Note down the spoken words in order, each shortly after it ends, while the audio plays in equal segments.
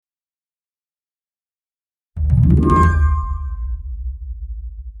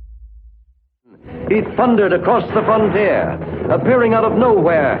he thundered across the frontier, appearing out of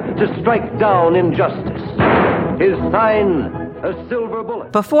nowhere to strike down injustice. His sign, a silver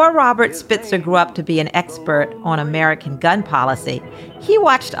bullet. Before Robert Spitzer grew up to be an expert on American gun policy, he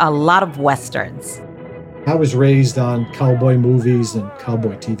watched a lot of Westerns. I was raised on cowboy movies and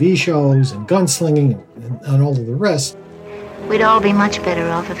cowboy TV shows and gunslinging and all of the rest. We'd all be much better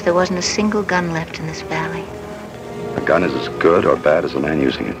off if there wasn't a single gun left in this valley. A gun is as good or bad as the man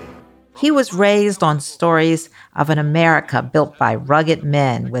using it. He was raised on stories of an America built by rugged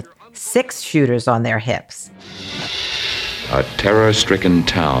men with 6 shooters on their hips. A terror-stricken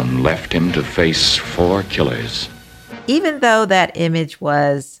town left him to face 4 killers. Even though that image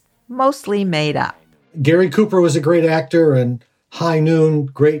was mostly made up. Gary Cooper was a great actor, and High Noon,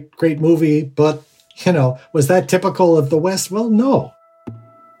 great movie, but, was that typical of the West? Well, no.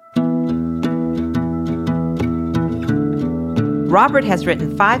 Robert has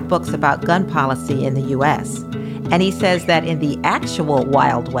written 5 books about gun policy in the U.S., and he says that in the actual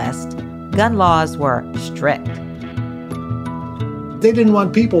Wild West, gun laws were strict. They didn't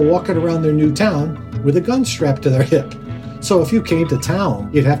want people walking around their new town with a gun strapped to their hip. So if you came to town,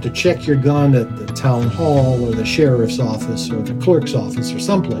 you'd have to check your gun at the town hall or the sheriff's office or the clerk's office or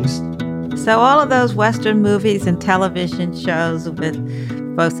someplace. So all of those Western movies and television shows with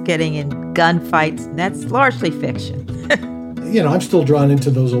folks getting in gunfights, that's largely fiction. I'm still drawn into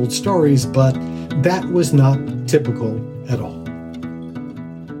those old stories, but that was not typical at all.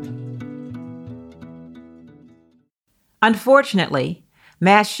 Unfortunately,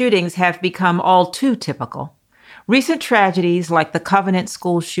 mass shootings have become all too typical. Recent tragedies like the Covenant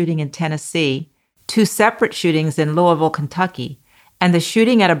School shooting in Tennessee, 2 separate shootings in Louisville, Kentucky, and the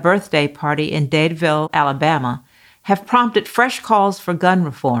shooting at a birthday party in Dadeville, Alabama, have prompted fresh calls for gun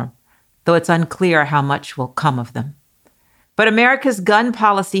reform, though it's unclear how much will come of them. But America's gun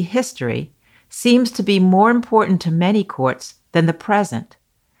policy history seems to be more important to many courts than the present.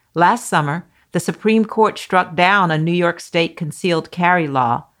 Last summer, the Supreme Court struck down a New York State concealed carry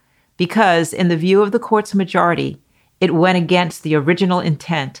law because, in the view of the court's majority, it went against the original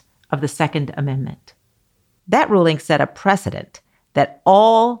intent of the Second Amendment. That ruling set a precedent that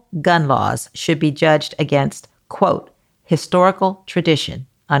all gun laws should be judged against, quote, historical tradition,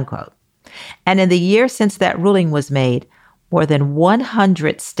 unquote. And in the year since that ruling was made, more than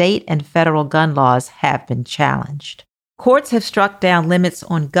 100 state and federal gun laws have been challenged. Courts have struck down limits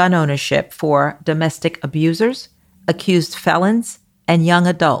on gun ownership for domestic abusers, accused felons, and young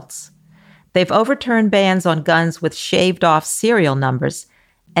adults. They've overturned bans on guns with shaved-off serial numbers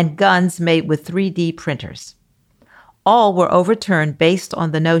and guns made with 3D printers. All were overturned based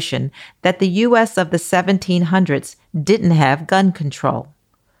on the notion that the U.S. of the 1700s didn't have gun control.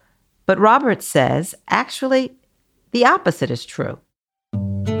 But Roberts says, actually, the opposite is true.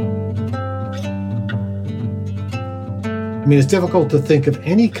 It's difficult to think of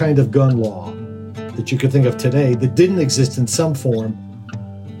any kind of gun law that you could think of today that didn't exist in some form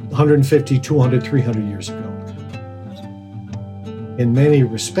 150, 200, 300 years ago. In many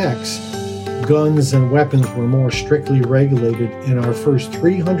respects, guns and weapons were more strictly regulated in our first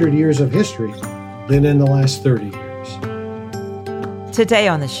 300 years of history than in the last 30 years. Today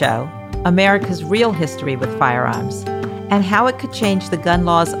on the show, America's real history with firearms and how it could change the gun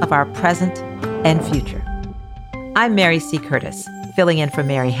laws of our present and future. I'm Mary C. Curtis, filling in for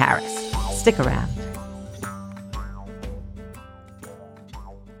Mary Harris. Stick around.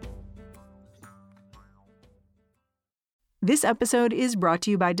 This episode is brought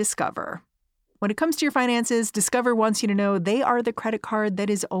to you by Discover. When it comes to your finances, Discover wants you to know they are the credit card that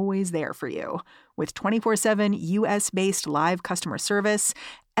is always there for you. With 24/7 U.S.-based live customer service,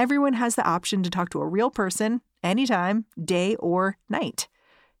 everyone has the option to talk to a real person anytime, day or night.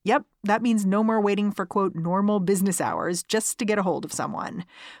 Yep, that means no more waiting for, quote, normal business hours just to get a hold of someone.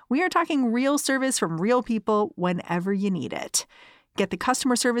 We are talking real service from real people whenever you need it. Get the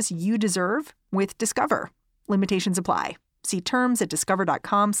customer service you deserve with Discover. Limitations apply. See terms at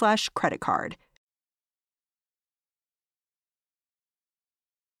discover.com/creditcard.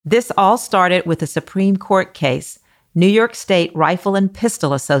 This all started with a Supreme Court case, New York State Rifle and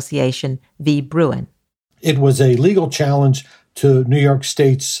Pistol Association v. Bruen. It was a legal challenge to New York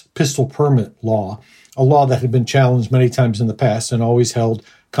State's pistol permit law, a law that had been challenged many times in the past and always held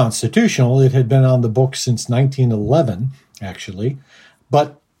constitutional. It had been on the books since 1911, actually.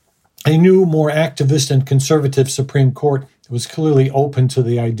 But a new, more activist and conservative Supreme Court was clearly open to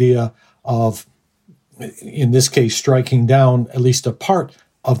the idea of, in this case, striking down at least a part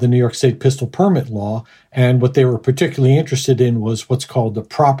of the New York State pistol permit law. And what they were particularly interested in was what's called the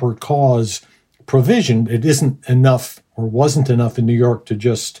proper cause provision. It isn't enough or wasn't enough in New York to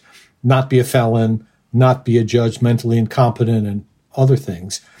just not be a felon, not be a judge, mentally incompetent, and other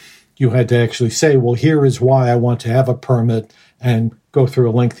things. You had to actually say, well, here is why I want to have a permit, and go through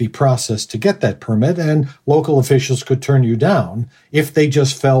a lengthy process to get that permit. And local officials could turn you down if they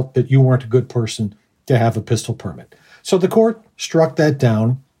just felt that you weren't a good person to have a pistol permit. So the court struck that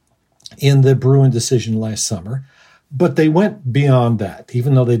down in the Bruen decision last summer, but they went beyond that,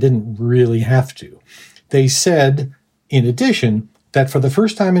 even though they didn't really have to. They said, in addition, that for the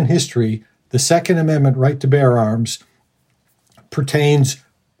first time in history, the Second Amendment right to bear arms pertains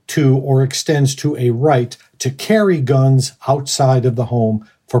to or extends to a right to carry guns outside of the home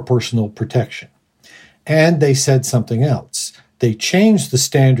for personal protection. And they said something else. They changed the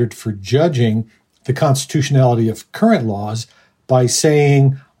standard for judging the constitutionality of current laws by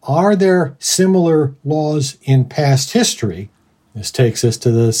saying, are there similar laws in past history? This takes us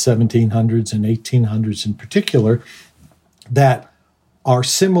to the 1700s and 1800s in particular, that are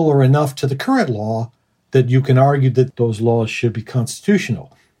similar enough to the current law that you can argue that those laws should be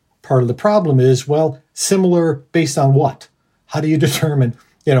constitutional. Part of the problem is, well, similar based on what? How do you determine,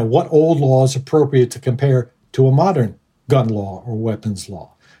 what old law is appropriate to compare to a modern gun law or weapons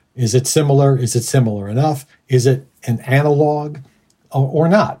law? Is it similar? Is it similar enough? Is it an analog or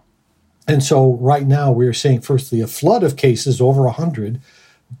not? And so right now we're seeing, firstly, a flood of cases, over 100,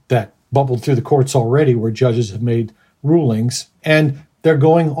 that bubbled through the courts already, where judges have made rulings, and they're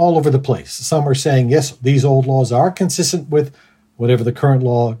going all over the place. Some are saying, yes, these old laws are consistent with whatever the current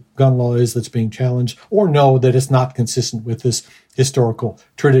law, gun law is that's being challenged, or no, that it's not consistent with this historical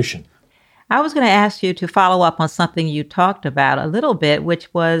tradition. I was going to ask you to follow up on something you talked about a little bit,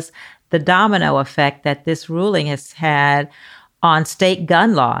 which was the domino effect that this ruling has had on state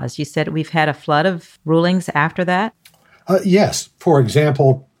gun laws. You said we've had a flood of rulings after that? Yes. For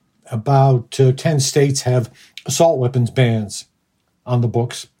example, about 10 states have assault weapons bans on the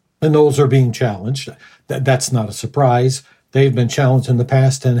books, and those are being challenged. That's not a surprise. They've been challenged in the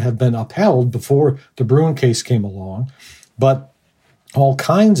past and have been upheld before the Bruen case came along. But all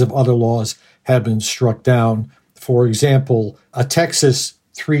kinds of other laws have been struck down. For example, a Texas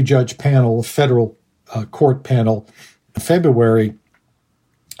 3-judge panel, a federal court panel, in February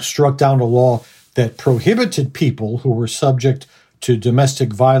struck down a law that prohibited people who were subject to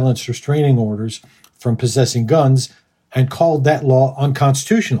domestic violence restraining orders from possessing guns, and called that law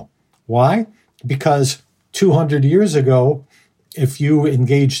unconstitutional. Why? Because 200 years ago, if you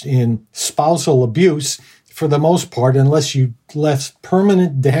engaged in spousal abuse, for the most part, unless you left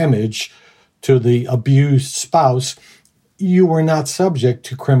permanent damage to the abused spouse, you were not subject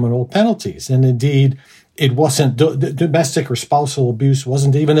to criminal penalties. And indeed, it wasn't, domestic or spousal abuse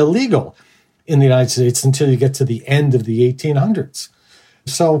wasn't even illegal in the United States until you get to the end of the 1800s.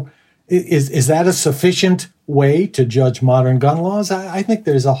 So is that a sufficient way to judge modern gun laws? I think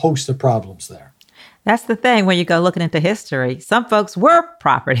there's a host of problems there. That's the thing when you go looking into history. Some folks were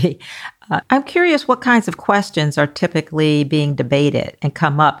property. I'm curious what kinds of questions are typically being debated and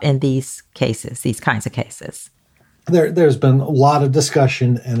come up in these cases, these kinds of cases. There's been a lot of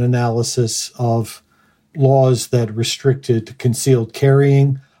discussion and analysis of laws that restricted concealed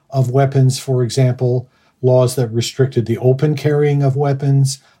carrying of weapons, for example, laws that restricted the open carrying of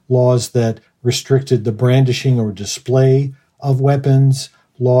weapons, laws that restricted the brandishing or display of weapons,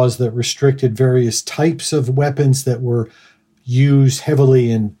 laws that restricted various types of weapons that were used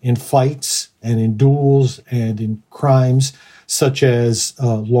heavily in fights and in duels and in crimes, such as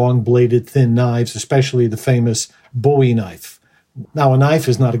long-bladed thin knives, especially the famous Bowie knife. Now, a knife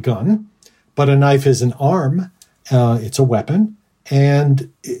is not a gun, but a knife is an arm. It's a weapon.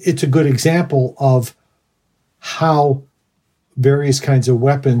 And it's a good example of how various kinds of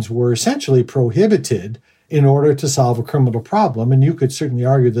weapons were essentially prohibited in order to solve a criminal problem. And you could certainly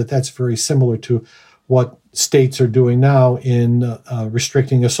argue that that's very similar to what states are doing now in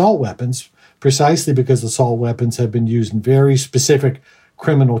restricting assault weapons, precisely because assault weapons have been used in very specific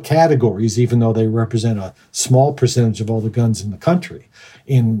criminal categories, even though they represent a small percentage of all the guns in the country,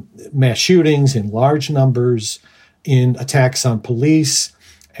 in mass shootings, in large numbers, in attacks on police,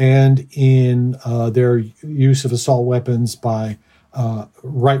 and in their use of assault weapons by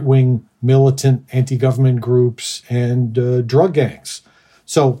right-wing militant anti-government groups and drug gangs.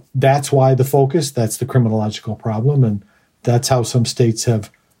 So that's why the focus, that's the criminological problem, and that's how some states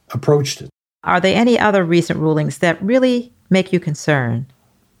have approached it. Are there any other recent rulings that really make you concerned?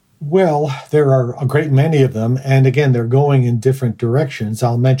 Well, there are a great many of them, and again, they're going in different directions.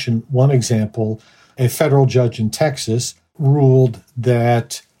 I'll mention one example. A federal judge in Texas ruled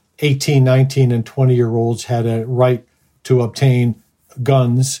that 18, 19, and 20-year-olds had a right to obtain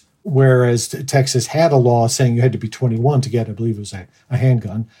guns, whereas Texas had a law saying you had to be 21 to get, I believe it was a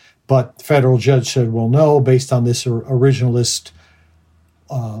handgun. But the federal judge said, well, no, based on this originalist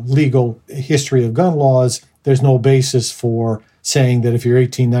legal history of gun laws, there's no basis for saying that if you're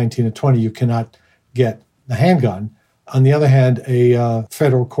 18, 19, and 20, you cannot get a handgun. On the other hand, a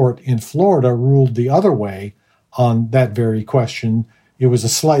federal court in Florida ruled the other way on that very question. It was a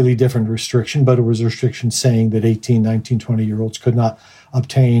slightly different restriction, but it was a restriction saying that 18, 19, 20-year-olds could not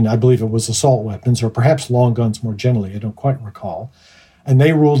obtain, I believe it was assault weapons, or perhaps long guns more generally, I don't quite recall. And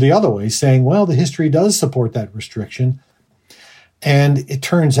they ruled the other way, saying, well, the history does support that restriction. And it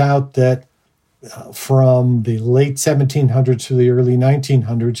turns out that from the late 1700s to the early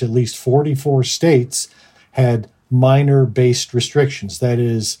 1900s, at least 44 states had minor-based restrictions. That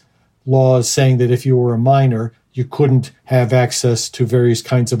is, laws saying that if you were a minor, you couldn't have access to various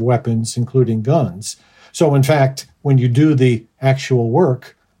kinds of weapons, including guns. So, in fact, when you do the actual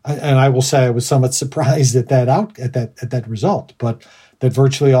work, and I will say I was somewhat surprised at that result, but that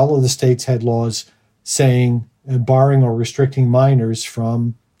virtually all of the states had laws saying, barring or restricting minors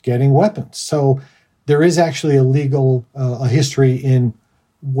from getting weapons. So there is actually a legal a history in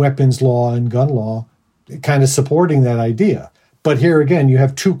weapons law and gun law kind of supporting that idea. But here again, you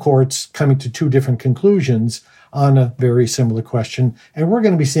have two courts coming to two different conclusions on a very similar question. And we're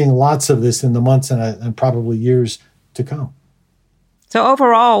going to be seeing lots of this in the months and probably years to come. So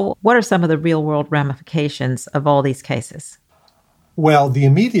overall, what are some of the real-world ramifications of all these cases? Well, the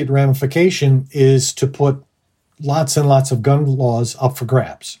immediate ramification is to put lots and lots of gun laws up for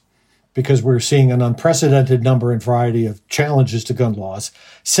grabs, because we're seeing an unprecedented number and variety of challenges to gun laws.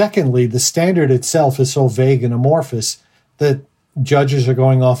 Secondly, the standard itself is so vague and amorphous that judges are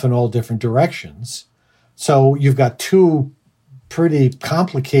going off in all different directions. So you've got two pretty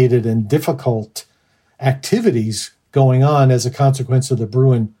complicated and difficult activities going on as a consequence of the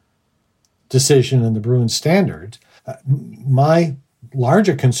Bruen decision and the Bruen standard. My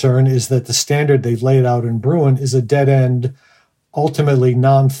larger concern is that the standard they've laid out in Bruen is a dead-end, ultimately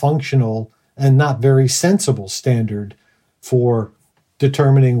non-functional and not very sensible standard for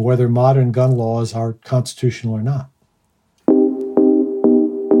determining whether modern gun laws are constitutional or not.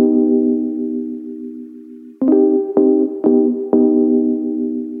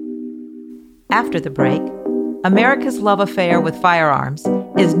 After the break, America's love affair with firearms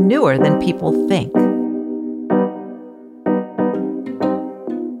is newer than people think.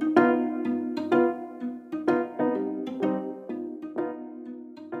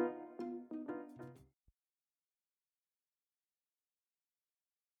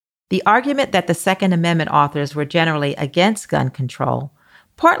 The argument that the Second Amendment authors were generally against gun control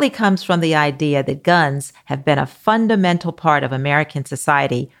partly comes from the idea that guns have been a fundamental part of American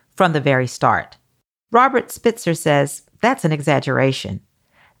society from the very start. Robert Spitzer says that's an exaggeration.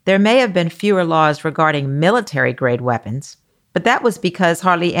 There may have been fewer laws regarding military-grade weapons, but that was because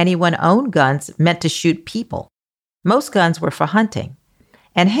hardly anyone owned guns meant to shoot people. Most guns were for hunting,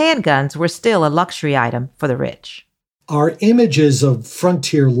 and handguns were still a luxury item for the rich. Our images of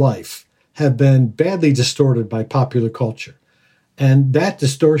frontier life have been badly distorted by popular culture. And that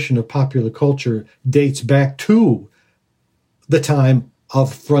distortion of popular culture dates back to the time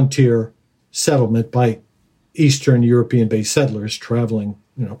of frontier settlement by Eastern European-based settlers traveling,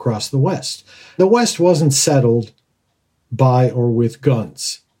 across the West. The West wasn't settled by or with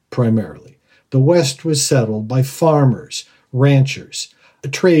guns, primarily. The West was settled by farmers, ranchers,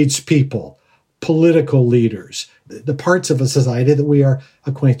 tradespeople, political leaders, the parts of a society that we are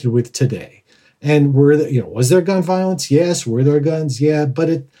acquainted with today. And was there gun violence? Yes. Were there guns? Yeah. But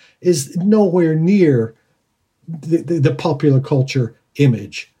it is nowhere near the popular culture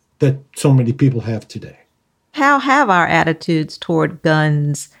image that so many people have today. How have our attitudes toward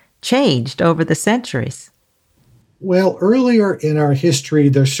guns changed over the centuries? Well, earlier in our history,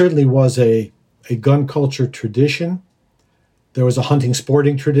 there certainly was a gun culture tradition. There was a hunting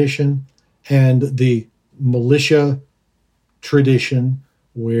sporting tradition and the militia tradition,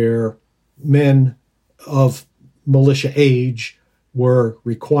 where men of militia age were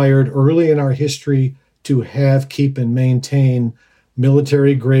required early in our history to have, keep, and maintain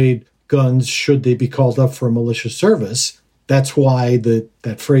military-grade guns should they be called up for militia service. That's why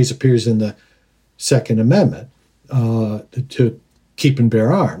that phrase appears in the Second Amendment, to keep and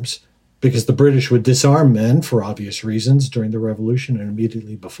bear arms, because the British would disarm men for obvious reasons during the Revolution and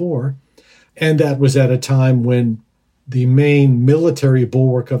immediately before. And that was at a time when the main military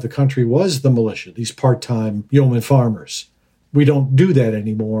bulwark of the country was the militia, these part-time yeoman farmers. We don't do that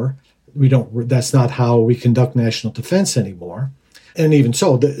anymore. That's not how we conduct national defense anymore. And even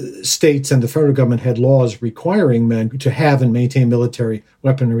so, the states and the federal government had laws requiring men to have and maintain military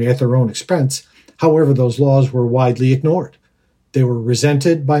weaponry at their own expense. However, those laws were widely ignored They were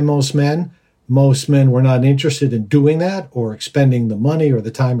resented by most men. Most men were not interested in doing that or expending the money or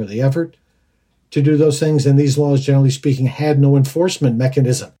the time or the effort to do those things. And these laws, generally speaking, had no enforcement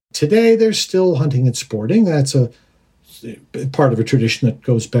mechanism. Today, there's still hunting and sporting. That's a part of a tradition that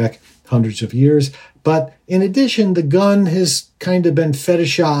goes back hundreds of years. But in addition, the gun has kind of been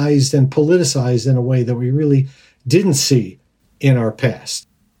fetishized and politicized in a way that we really didn't see in our past.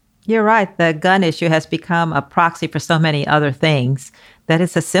 You're right. The gun issue has become a proxy for so many other things, that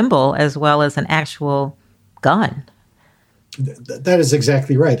it's a symbol as well as an actual gun. That is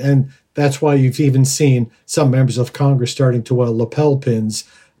exactly right. And that's why you've even seen some members of Congress starting to wear lapel pins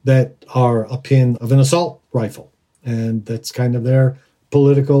that are a pin of an assault rifle. And that's kind of their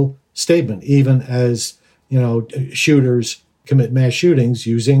political statement, even as, shooters commit mass shootings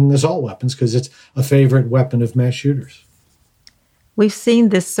using assault weapons because it's a favorite weapon of mass shooters. We've seen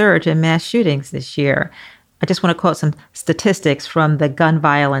this surge in mass shootings this year. I just want to quote some statistics from the Gun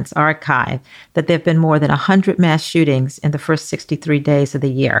Violence Archive, that there have been more than 100 mass shootings in the first 63 days of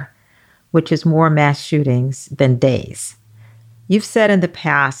the year, which is more mass shootings than days. You've said in the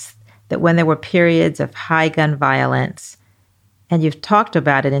past that when there were periods of high gun violence, and you've talked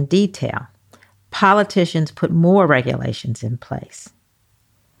about it in detail, politicians put more regulations in place.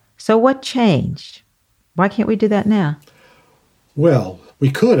 So what changed? Why can't we do that now? Well,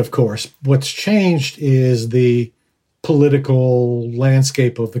 we could, of course. What's changed is the political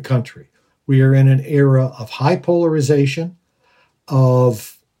landscape of the country. We are in an era of high polarization,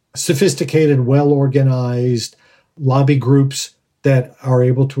 of sophisticated, well-organized lobby groups that are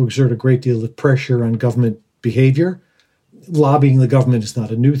able to exert a great deal of pressure on government behavior. Lobbying the government is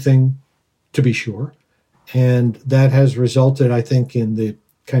not a new thing, to be sure. And that has resulted, I think, in the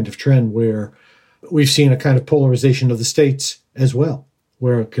kind of trend where we've seen a kind of polarization of the states as well,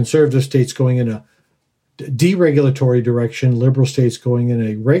 where conservative states going in a deregulatory direction, liberal states going in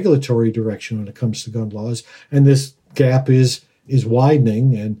a regulatory direction when it comes to gun laws. And this gap is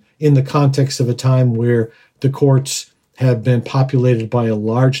widening. And in the context of a time where the courts have been populated by a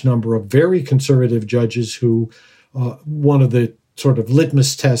large number of very conservative judges who one of the sort of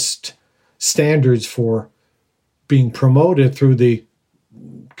litmus test standards for being promoted through the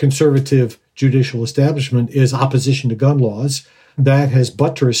conservative judicial establishment is opposition to gun laws. That has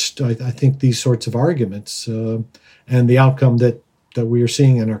buttressed, I think, these sorts of arguments and the outcome that we are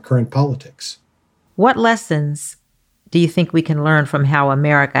seeing in our current politics. What lessons do you think we can learn from how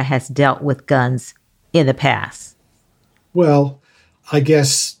America has dealt with guns in the past? Well, I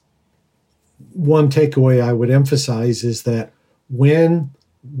guess one takeaway I would emphasize is that when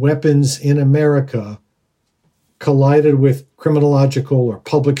weapons in America collided with criminological or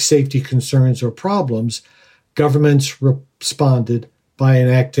public safety concerns or problems, governments responded by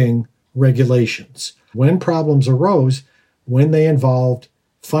enacting regulations. When problems arose, when they involved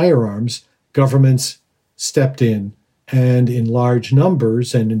firearms, governments stepped in and in large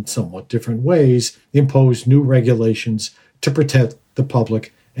numbers and in somewhat different ways imposed new regulations to protect the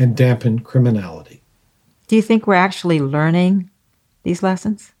public and dampen criminality. Do you think we're actually learning these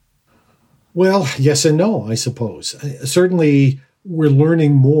lessons? Well, yes and no, I suppose. Certainly, we're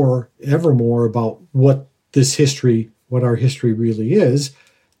learning ever more about what our history really is.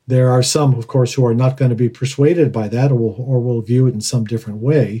 There are some, of course, who are not going to be persuaded by that or will view it in some different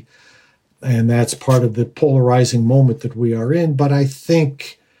way. And that's part of the polarizing moment that we are in. But I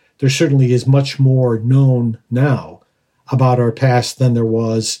think there certainly is much more known now about our past than there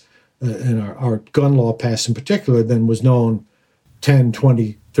was in our gun law past in particular than was known 10,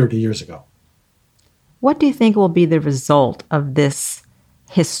 20, 30 years ago. What do you think will be the result of this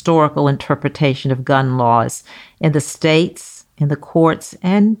historical interpretation of gun laws in the states, in the courts,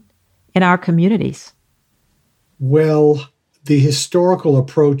 and in our communities? Well, the historical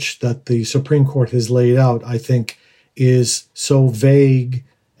approach that the Supreme Court has laid out, I think, is so vague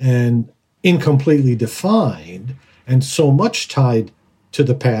and incompletely defined and so much tied to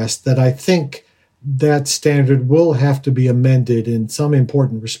the past that I think that standard will have to be amended in some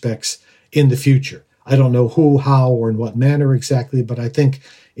important respects in the future. I don't know who, how, or in what manner exactly, but I think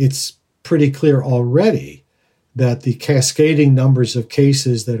it's pretty clear already that the cascading numbers of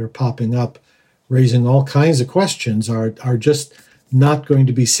cases that are popping up, raising all kinds of questions, are just not going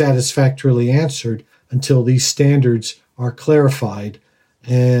to be satisfactorily answered until these standards are clarified,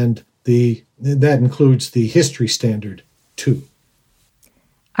 and that includes the history standard too.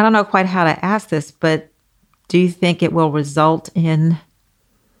 I don't know quite how to ask this, but do you think it will result in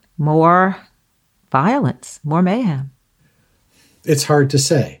more violence, more mayhem? It's hard to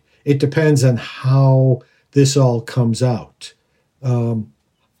say. It depends on how this all comes out. One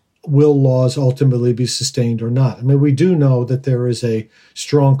will laws ultimately be sustained or not? I mean, we do know that there is a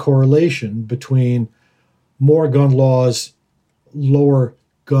strong correlation between more gun laws, lower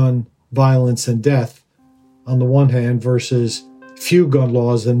gun violence and death on the one hand versus few gun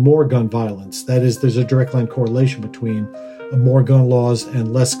laws and more gun violence. That is, there's a direct line correlation between more gun laws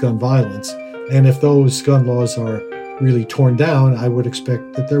and less gun violence. And if those gun laws are really torn down, I would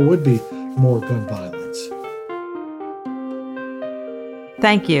expect that there would be more gun violence.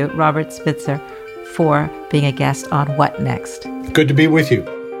 Thank you, Robert Spitzer, for being a guest on What Next? Good to be with you.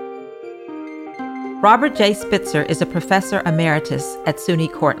 Robert J. Spitzer is a professor emeritus at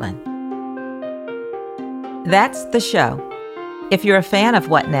SUNY Cortland. That's the show. If you're a fan of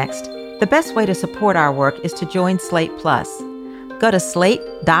What Next, the best way to support our work is to join Slate Plus. Go to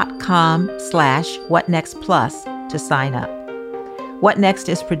slate.com/whatnextplus to sign up. What Next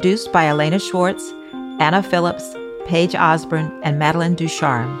is produced by Elena Schwartz, Anna Phillips, Paige Osborne, and Madeline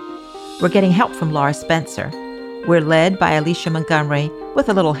Ducharme. We're getting help from Laura Spencer. We're led by Alicia Montgomery with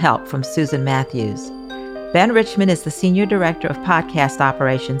a little help from Susan Matthews. Ben Richmond is the Senior Director of Podcast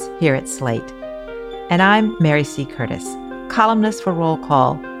Operations here at Slate. And I'm Mary C. Curtis, columnist for Roll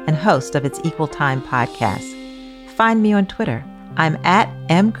Call and host of its Equal Time podcast. Find me on Twitter. I'm at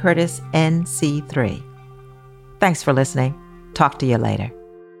mcurtisnc3. Thanks for listening. Talk to you later.